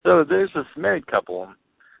So there's this married couple.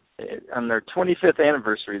 On their 25th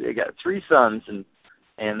anniversary, they got three sons, and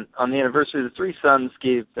on the anniversary, the three sons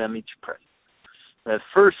gave them each a present. The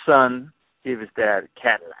first son gave his dad a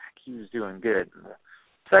Cadillac. He was doing good. And the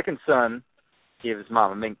second son gave his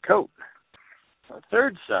mom a mink coat. The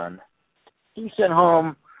third son, he sent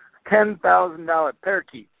home a $10,000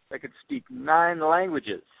 parakeet that could speak 9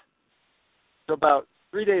 languages. So about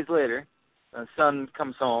 3 days later, the son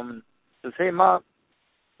comes home and says, "Hey, Mom,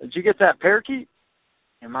 did you get that parakeet?"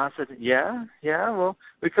 And Mom said, yeah, well,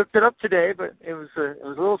 we cooked it up today, but it was a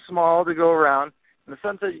little small to go around. And the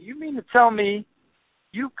son said, "You mean to tell me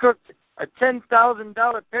you cooked a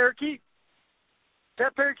 $10,000 parakeet?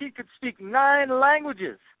 That parakeet could speak 9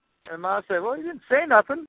 languages." And Mom said, "Well, he didn't say nothing."